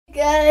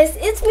guys,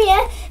 it's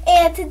Mia,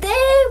 and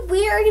today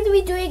we are going to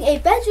be doing a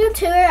bedroom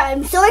tour.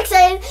 I'm so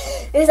excited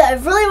because I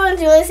really want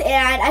to do this,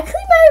 and I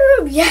cleaned my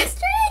room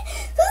yesterday,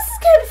 so this is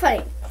kind of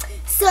funny.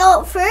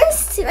 So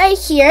first, right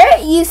here,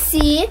 you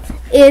see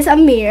is a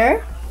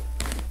mirror,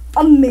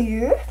 and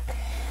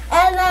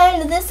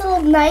then this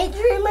little night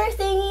dreamer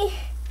thingy.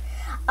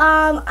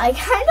 I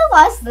kind of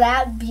lost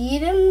that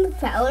bead in the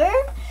cellar,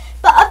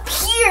 but up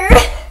here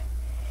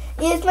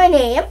is my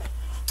name.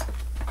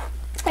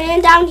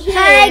 And down here.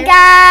 Hi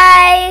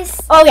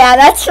guys. Oh yeah,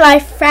 that's my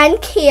friend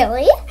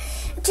Kaylee.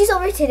 She's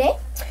over today.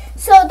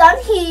 So down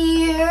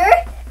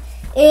here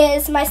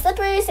is my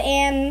slippers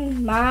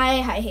and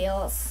my high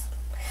heels.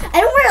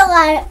 I don't wear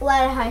a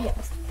lot of high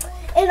heels.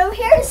 And over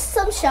here is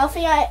some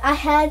shelving I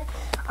had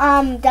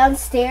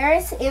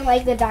downstairs in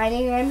like the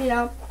dining room, you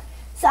know.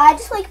 So I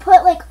just like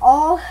put like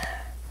all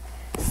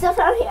stuff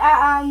down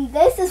here.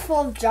 This is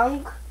full of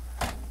junk.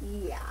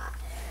 Yeah.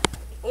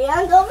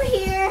 And over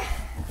here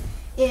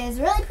is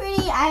really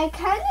pretty. I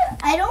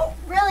don't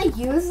really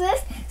use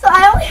this, so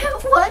I only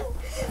have one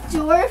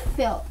drawer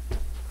filled.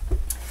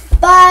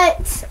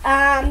 But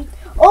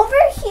over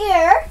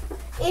here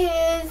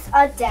is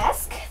a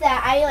desk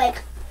that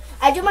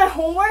I do my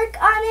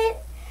homework on it.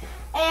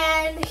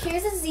 And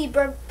here's a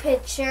zebra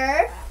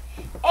picture.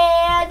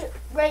 And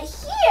right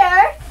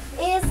here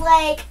is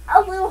like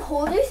a little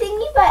holder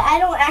thingy, but I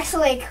don't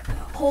actually like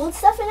hold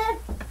stuff in it.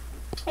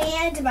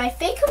 And my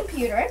fake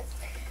computer.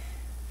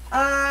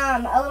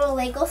 A little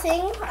Lego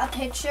thing, a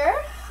picture,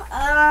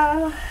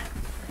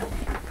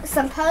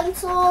 some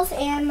pencils,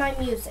 and my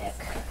music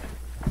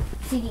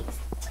CDs.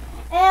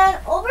 And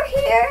over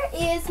here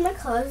is my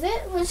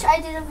closet, which I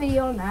did a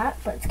video on that,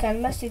 but it's kind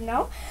of messy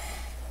now.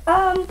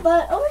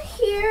 But over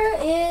here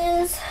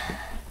is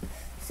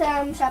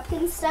some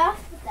Shopkins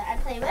stuff that I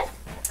play with.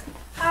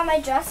 My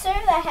dresser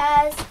that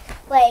has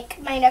like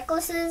my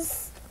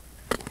necklaces,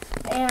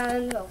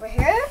 and over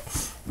here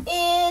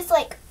is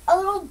like a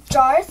little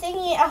jar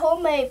thingy I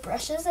hold my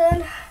brushes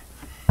in.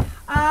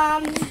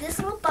 This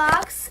little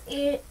box,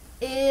 it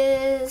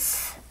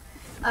is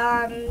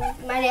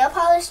my nail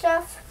polish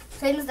stuff,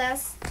 same as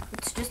this.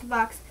 It's just a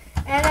box.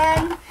 And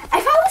then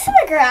I found this in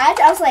my garage.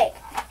 I was like,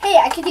 hey,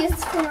 I could use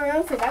this for my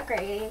room for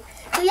decorating.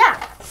 So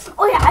yeah.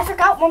 Oh yeah, I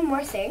forgot one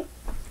more thing.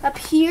 Up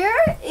here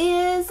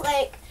is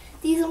like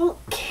these little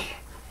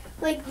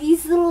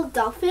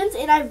dolphins,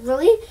 and I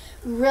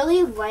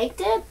really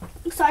liked it.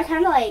 So I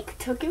kind of like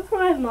took it from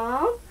my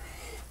mom.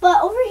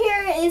 But over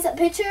here is a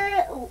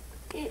picture,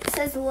 it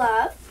says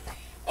love,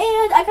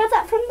 and I got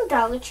that from the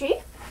Dollar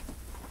Tree.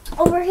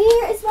 Over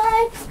here is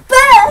my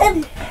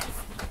bed!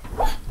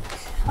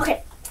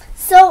 Okay,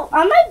 so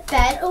on my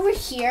bed over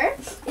here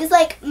is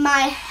like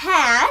my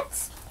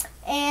hat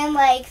and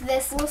like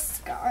this little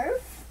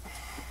scarf,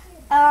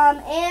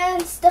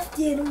 and stuffed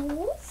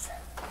animals.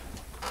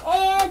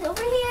 And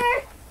over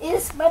here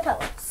is my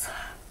pillows.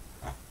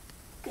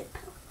 Good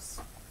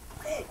pillows.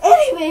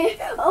 Anyway,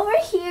 over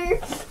here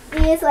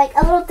is like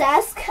a little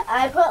desk.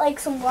 I put like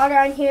some water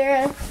on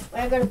here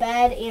when I go to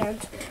bed and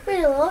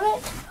really love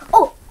it.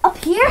 Oh, up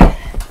here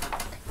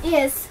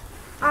is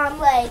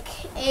like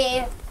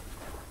a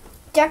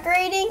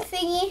decorating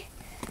thingy.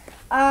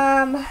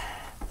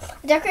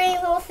 Decorating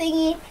little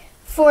thingy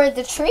for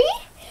the tree.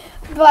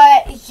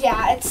 But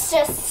yeah, it's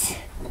just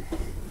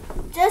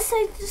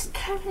I just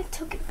kind of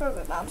took it from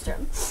my mom's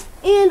room.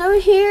 And over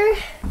here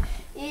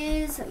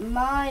is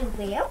my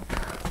lamp.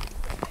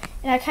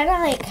 And I kind of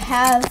like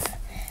have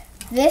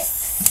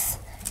this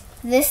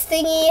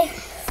thingy.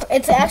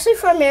 It's actually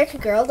from American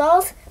Girl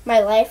Dolls. My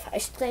life, I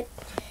should say.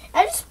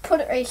 I just put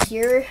it right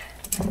here.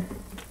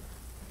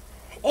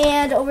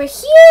 And over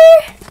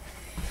here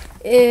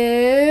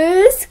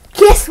is,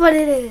 guess what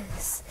it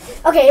is?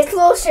 Okay, it's a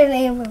little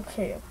shiny. I'm going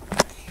to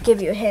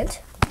give you a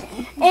hint.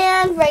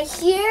 And right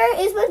here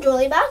is my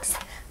jewelry box.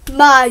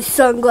 My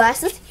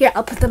sunglasses. Here,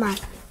 I'll put them on.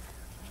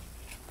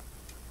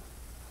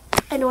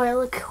 I know I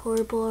look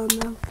horrible on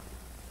them.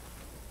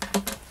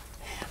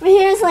 Over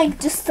here is like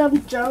just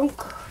some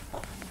junk.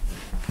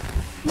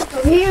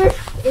 Over here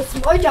is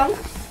more junk.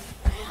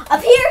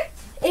 Up here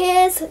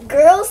is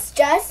girls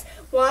just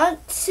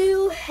want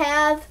to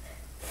have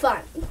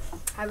fun.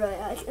 I really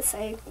like to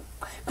say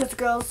because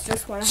girls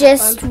just want to have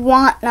fun. Just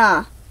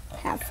wanna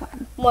have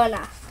fun.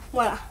 Wanna.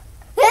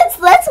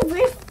 That's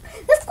weird.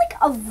 That's like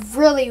a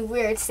really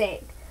weird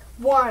saying.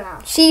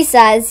 Wanna. She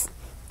says.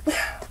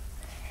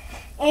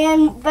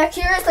 And back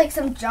here is like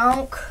some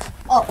junk.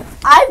 Oh,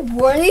 I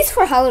wore these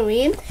for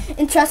Halloween,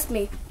 and trust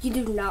me, you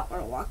do not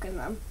want to walk in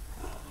them.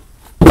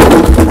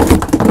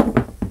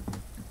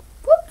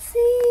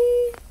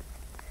 Whoopsie.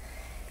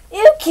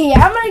 Okay,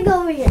 I'm gonna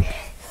go over here.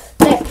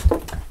 There.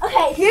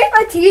 Okay, here's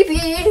my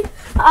TV.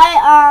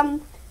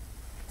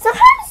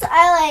 Sometimes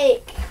I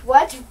like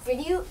watch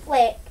video.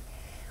 Like,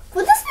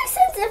 would this make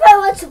sense if I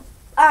watch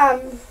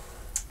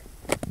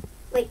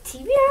like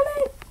TV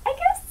on it? I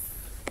guess.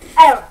 I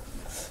don't know.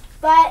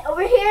 But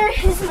over here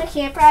is my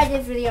camper. I did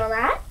a video on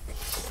that.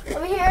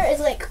 Over here is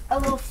like a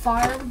little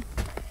farm.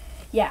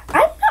 Yeah,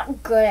 I'm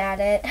not good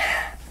at it.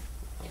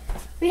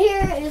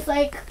 here is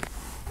like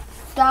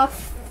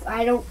stuff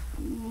I don't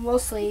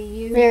mostly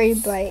use. Very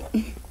bright.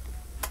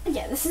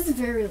 Yeah, this is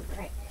very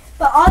bright.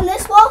 But on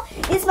this wall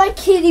is my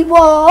kitty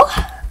wall.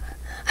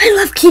 I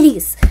love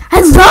kitties.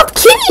 I love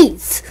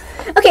kitties.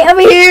 Okay,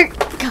 over here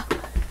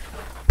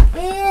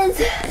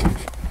is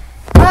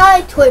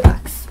my toy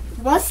box.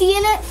 Want to see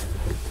in it?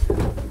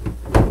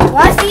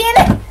 Want to see in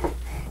it?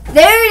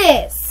 There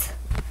it is.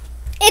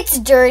 It's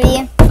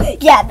dirty.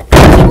 Yeah,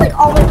 I feel like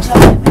all my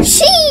junk.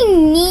 She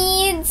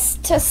needs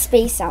to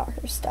space out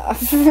her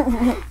stuff. And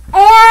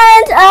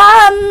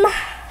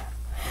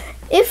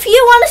if you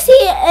want to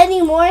see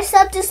any more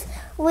stuff, just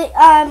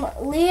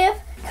leave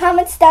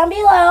comments down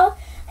below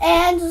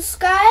and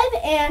subscribe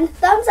and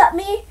thumbs up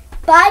me.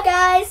 Bye,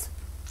 guys.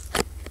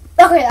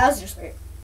 Okay, that was just weird.